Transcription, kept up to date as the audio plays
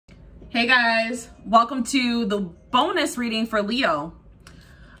Hey guys, welcome to the bonus reading for Leo.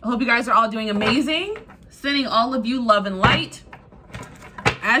 I hope you guys are all doing amazing. Sending all of you love and light.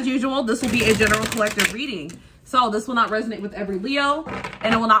 As usual, this will be a general collective reading. So this will not resonate with every Leo,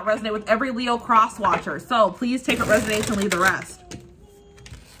 and it will not resonate with every Leo cross watcher. So please take what resonates and leave the rest.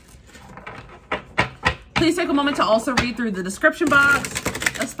 Please take a moment to also read through the description box,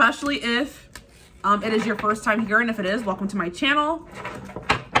 especially if it is your first time here, and if it is, welcome to my channel.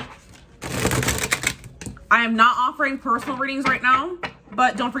 I am not offering personal readings right now,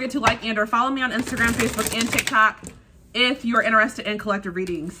 but don't forget to like and or follow me on Instagram, Facebook, and TikTok if you're interested in collective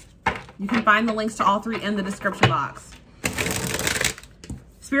readings. You can find the links to all three in the description box.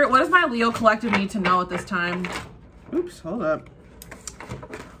 Spirit, what does my Leo collective need to know at this time? Oops, hold up.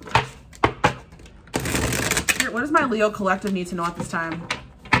 Spirit, what does my Leo collective need to know at this time?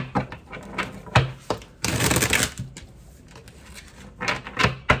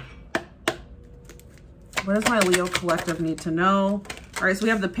 What does my Leo collective need to know? All right, so we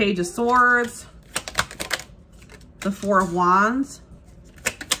have the Page of Swords, the Four of Wands,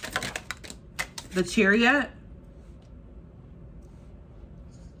 the Chariot,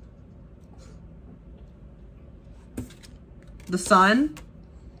 the Sun,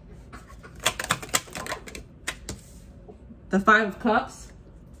 the Five of Cups,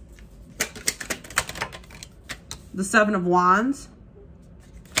 the Seven of Wands,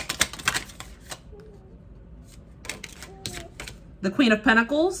 the Queen of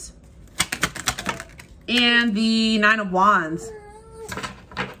Pentacles, and the Nine of Wands.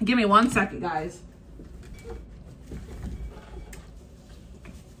 Give me 1 second, guys.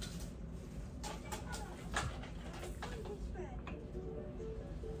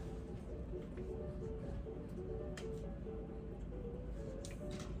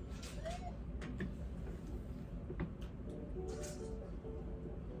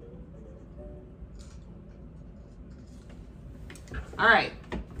 All right,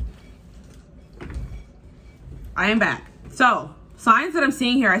 I am back. So signs that I'm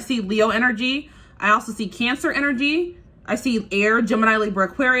seeing here, I see Leo energy. I also see Cancer energy. I see air, Gemini, Libra,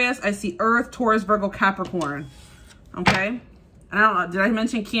 Aquarius. I see Earth, Taurus, Virgo, Capricorn. Okay. And I don't know, did I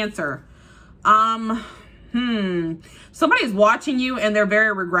mention Cancer? Somebody's watching you and they're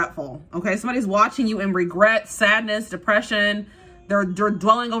very regretful. Okay. Somebody's watching you in regret, sadness, depression. They're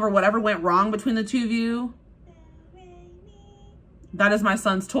dwelling over whatever went wrong between the two of you. That is my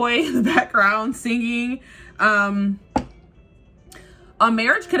son's toy in the background singing. A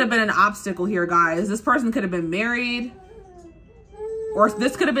marriage could have been an obstacle here, guys. This person could have been married, or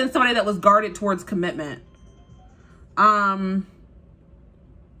this could have been somebody that was guarded towards commitment.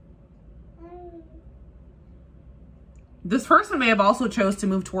 This person may have also chose to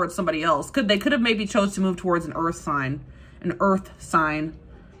move towards somebody else. They could have maybe chose to move towards an earth sign,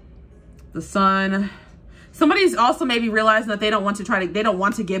 the Sun. Somebody's also maybe realizing that they don't want to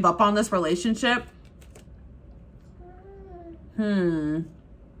give up on this relationship. It's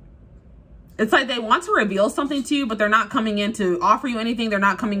like they want to reveal something to you, but they're not coming in to offer you anything. They're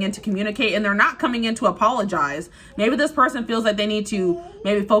not coming in to communicate, and they're not coming in to apologize. Maybe this person feels like they need to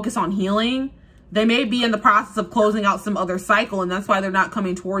maybe focus on healing. They may be in the process of closing out some other cycle, and that's why they're not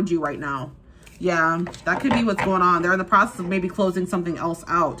coming towards you right now. Yeah, that could be what's going on. They're in the process of maybe closing something else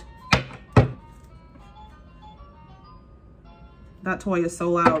out. That toy is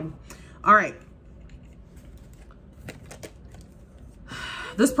so loud. All right.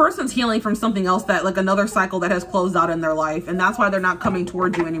 This person's healing from something else, that like another cycle that has closed out in their life. And that's why they're not coming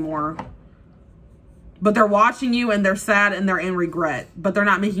towards you anymore. But they're watching you and they're sad and they're in regret. But they're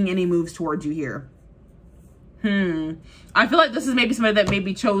not making any moves towards you here. I feel like this is maybe somebody that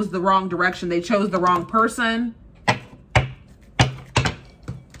maybe chose the wrong direction. They chose the wrong person.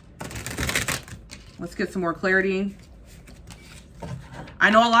 Let's get some more clarity. I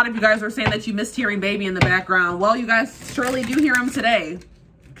know a lot of you guys are saying that you missed hearing baby in the background. Well, you guys surely do hear him today.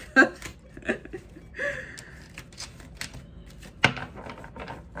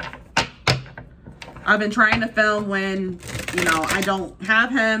 I've been trying to film when, you know, I don't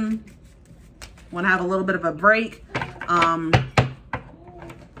have him, when I have a little bit of a break. But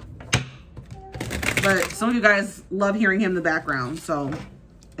some of you guys love hearing him in the background. So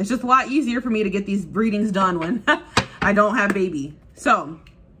it's just a lot easier for me to get these readings done when I don't have baby. So,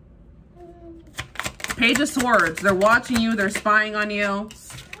 Page of Swords. They're watching you. They're spying on you.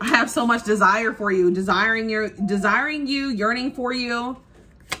 I have so much desire for you. Desiring you, yearning for you.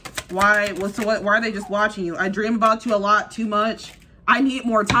 Why? Why are they just watching you? I dream about you a lot, too much. I need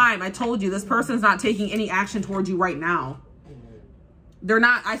more time. I told you, this person's not taking any action towards you right now. They're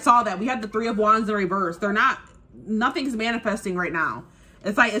not. I saw that. We had the Three of Wands in reverse. They're not. Nothing's manifesting right now.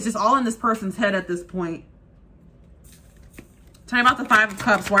 It's like, it's just all in this person's head at this point. Tell me about the Five of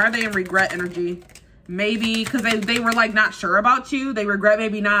Cups. Why are they in regret energy? Maybe because they were like not sure about you. They regret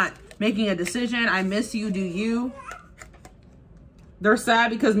maybe not making a decision. I miss you, do you? They're sad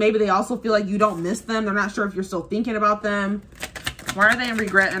because maybe they also feel like you don't miss them. They're not sure if you're still thinking about them. Why are they in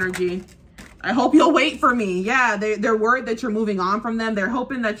regret energy? I hope you'll wait for me. Yeah, they're worried that you're moving on from them. They're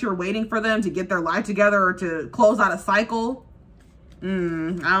hoping that you're waiting for them to get their life together or to close out a cycle. I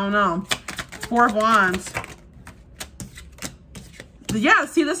don't know. Four of Wands. Yeah,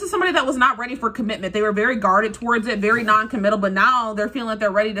 see, this is somebody that was not ready for commitment. They were very guarded towards it, very non-committal, but now they're feeling like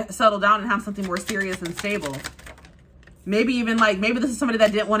they're ready to settle down and have something more serious and stable. Maybe even like, maybe this is somebody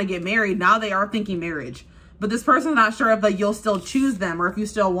that didn't want to get married. Now they are thinking marriage. But this person's not sure if like you'll still choose them or if you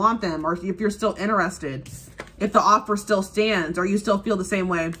still want them or if you're still interested. If the offer still stands or you still feel the same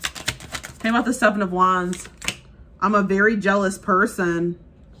way. How about the Seven of Wands? I'm a very jealous person.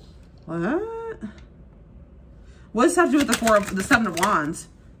 What? What does this have to do with the Seven of Wands?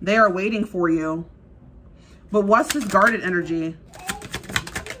 They are waiting for you. But what's this guarded energy?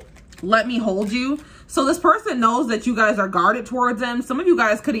 Let me hold you. So this person knows that you guys are guarded towards them. Some of you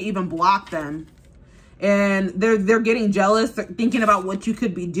guys could have even blocked them. And they're getting jealous. They're thinking about what you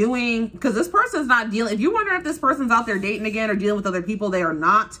could be doing. Because this person's not dealing. If you're wondering if this person's out there dating again or dealing with other people, they are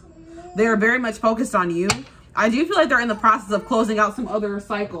not. They are very much focused on you. I do feel like they're in the process of closing out some other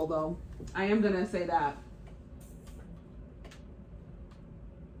cycle, though. I am going to say that.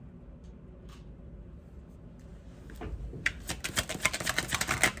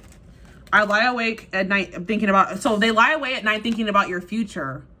 I lie awake at night thinking about, so they lie awake at night thinking about your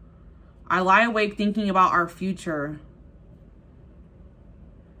future. I lie awake thinking about our future.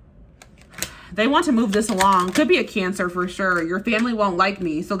 They want to move this along. Could be a Cancer for sure. Your family won't like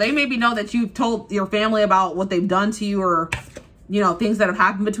me. So they maybe know that you've told your family about what they've done to you or, you know, things that have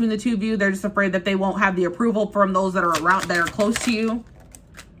happened between the two of you. They're just afraid that they won't have the approval from those that are around, that are close to you.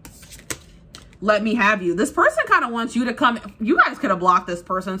 Let me have you. This person kind of wants you to come. You guys could have blocked this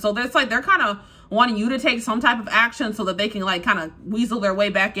person. So it's like they're kind of wanting you to take some type of action so that they can like kind of weasel their way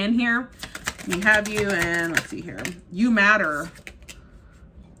back in here. We have you, and let's see here. You matter.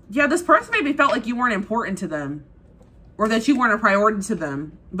 Yeah, this person maybe felt like you weren't important to them or that you weren't a priority to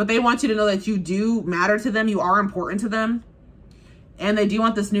them. But they want you to know that you do matter to them. You are important to them. And they do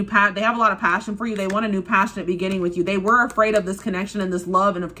want this new they have a lot of passion for you. They want a new passionate beginning with you. They were afraid of this connection and this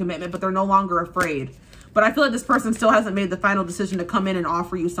love and of commitment, but they're no longer afraid. But I feel like this person still hasn't made the final decision to come in and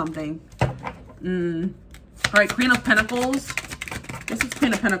offer you something. All right, Queen of Pentacles. What's this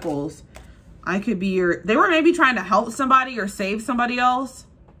Queen of Pentacles? I could be your... They were maybe trying to help somebody or save somebody else.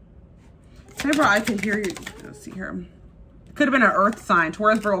 Maybe I could hear you. Let's see here. Could have been an earth sign.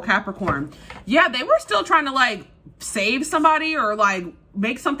 Taurus, Virgo, Capricorn. Yeah, they were still trying to like save somebody or like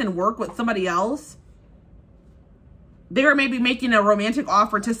make something work with somebody else. They were maybe making a romantic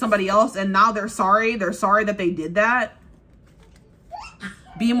offer to somebody else and now they're sorry. They're sorry that they did that.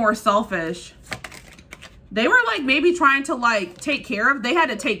 Be more selfish. They were like maybe trying to like take care of, they had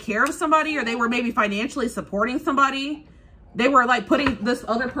to take care of somebody or they were maybe financially supporting somebody. They were like putting this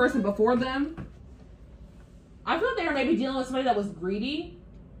other person before them. I feel like they were maybe dealing with somebody that was greedy.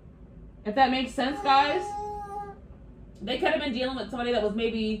 If that makes sense, guys. They could have been dealing with somebody that was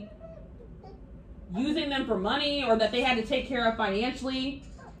maybe using them for money or that they had to take care of financially.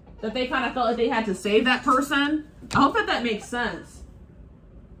 That they kind of felt like they had to save that person. I hope that that makes sense.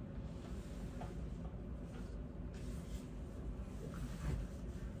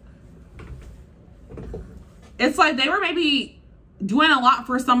 It's like they were maybe doing a lot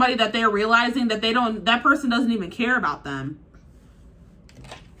for somebody that they're realizing that that person doesn't even care about them.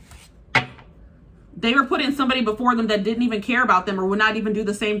 They were putting somebody before them that didn't even care about them or would not even do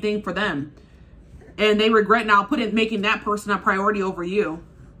the same thing for them. And they regret now making that person a priority over you.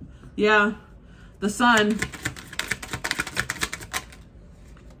 Yeah. The Sun.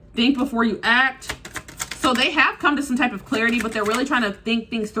 Think before you act. So they have come to some type of clarity, but they're really trying to think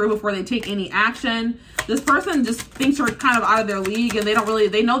things through before they take any action. This person just thinks you're kind of out of their league and they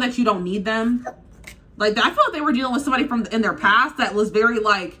know that you don't need them. Like, I feel like they were dealing with somebody in their past that was very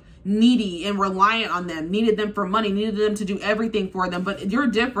like needy and reliant on them, needed them for money, needed them to do everything for them. But you're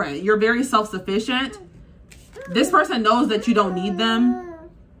different. You're very self-sufficient. This person knows that you don't need them.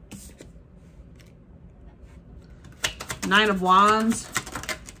 Nine of Wands.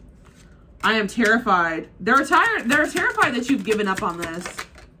 I am terrified. They're terrified that you've given up on this.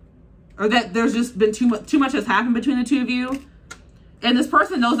 Or that there's just been too much has happened between the two of you. And this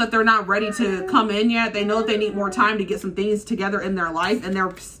person knows that they're not ready to come in yet. They know that they need more time to get some things together in their life. And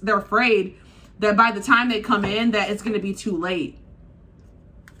they're afraid that by the time they come in, that it's going to be too late.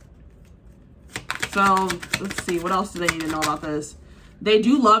 So let's see, what else do they need to know about this? They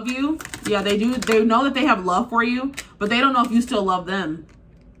do love you. Yeah, they do. They know that they have love for you, but they don't know if you still love them.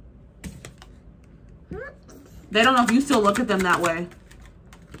 They don't know if you still look at them that way.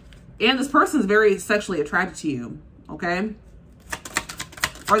 And this person is very sexually attracted to you, okay?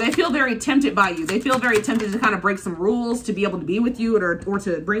 Or they feel very tempted by you. They feel very tempted to kind of break some rules to be able to be with you, or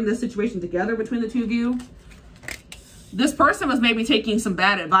to bring this situation together between the two of you. This person was maybe taking some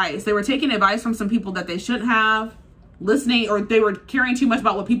bad advice. They were taking advice from some people that they shouldn't have, listening, or they were caring too much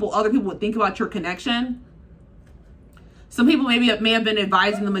about what other people would think about your connection. Some people may have been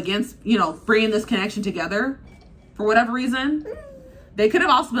advising them against, you know, bringing this connection together for whatever reason. They could have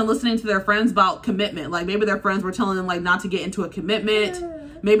also been listening to their friends about commitment. Like maybe their friends were telling them like not to get into a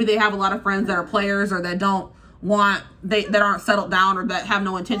commitment. Maybe they have a lot of friends that are players, or that don't want, that aren't settled down, or that have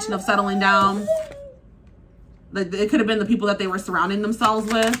no intention of settling down. It could have been the people that they were surrounding themselves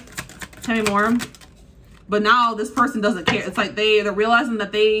with. Tell me more. But now this person doesn't care. It's like they're realizing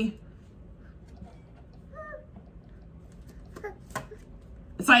that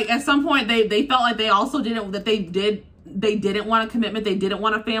it's like at some point they felt like they also didn't want a commitment. They didn't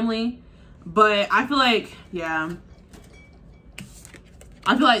want a family. But I feel like, yeah,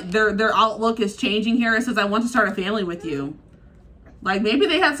 I feel like their outlook is changing here. It says, I want to start a family with you. Like maybe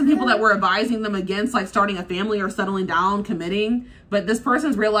they had some people that were advising them against like starting a family or settling down, committing. But this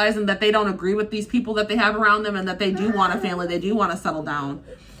person's realizing that they don't agree with these people that they have around them, and that they do want a family. They do want to settle down,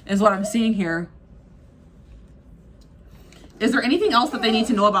 is what I'm seeing here. Is there anything else that they need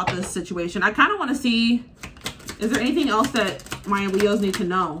to know about this situation? I kind of want to see, is there anything else that my Leos need to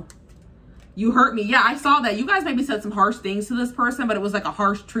know? You hurt me. Yeah, I saw that. You guys maybe said some harsh things to this person, but it was like a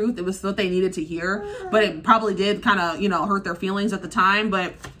harsh truth. It was what they needed to hear, but it probably did kind of, you know, hurt their feelings at the time.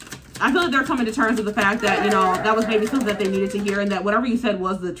 But I feel like they're coming to terms with the fact that, you know, that was maybe something that they needed to hear, and that whatever you said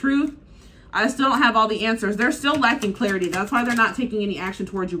was the truth. I still don't have all the answers. They're still lacking clarity. That's why they're not taking any action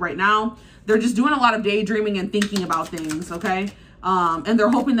towards you right now. They're just doing a lot of daydreaming and thinking about things, okay? And they're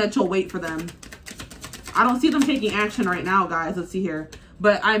hoping that you'll wait for them. I don't see them taking action right now, guys. Let's see here.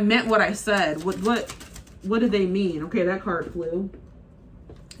 But I meant what I said. What did they mean? Okay, that card flew.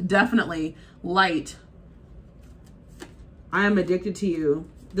 Definitely light. I am addicted to you.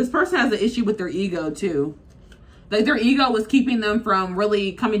 This person has an issue with their ego too. Like their ego was keeping them from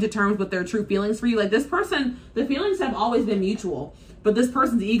really coming to terms with their true feelings for you. Like this person, the feelings have always been mutual, but this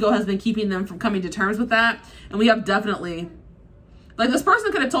person's ego has been keeping them from coming to terms with that. And we have definitely, like this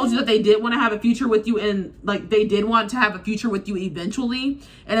person could have told you that they did want to have a future with you, and like they did want to have a future with you eventually.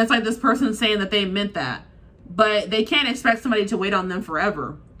 And it's like this person saying that they meant that, but they can't expect somebody to wait on them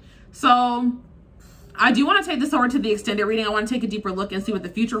forever. So I do want to take this over to the extended reading. I want to take a deeper look and see what the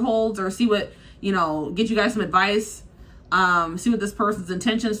future holds, or see what, you know, get you guys some advice. See what this person's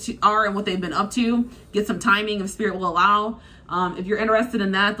intentions are and what they've been up to. Get some timing if spirit will allow. If you're interested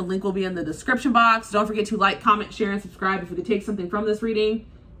in that, the link will be in the description box. Don't forget to like, comment, share, and subscribe if you could take something from this reading.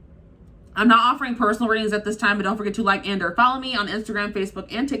 I'm not offering personal readings at this time, but don't forget to like and or follow me on Instagram, Facebook,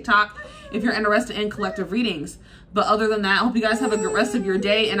 and TikTok if you're interested in collective readings. But other than that, I hope you guys have a good rest of your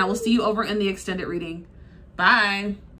day, and I will see you over in the extended reading. Bye.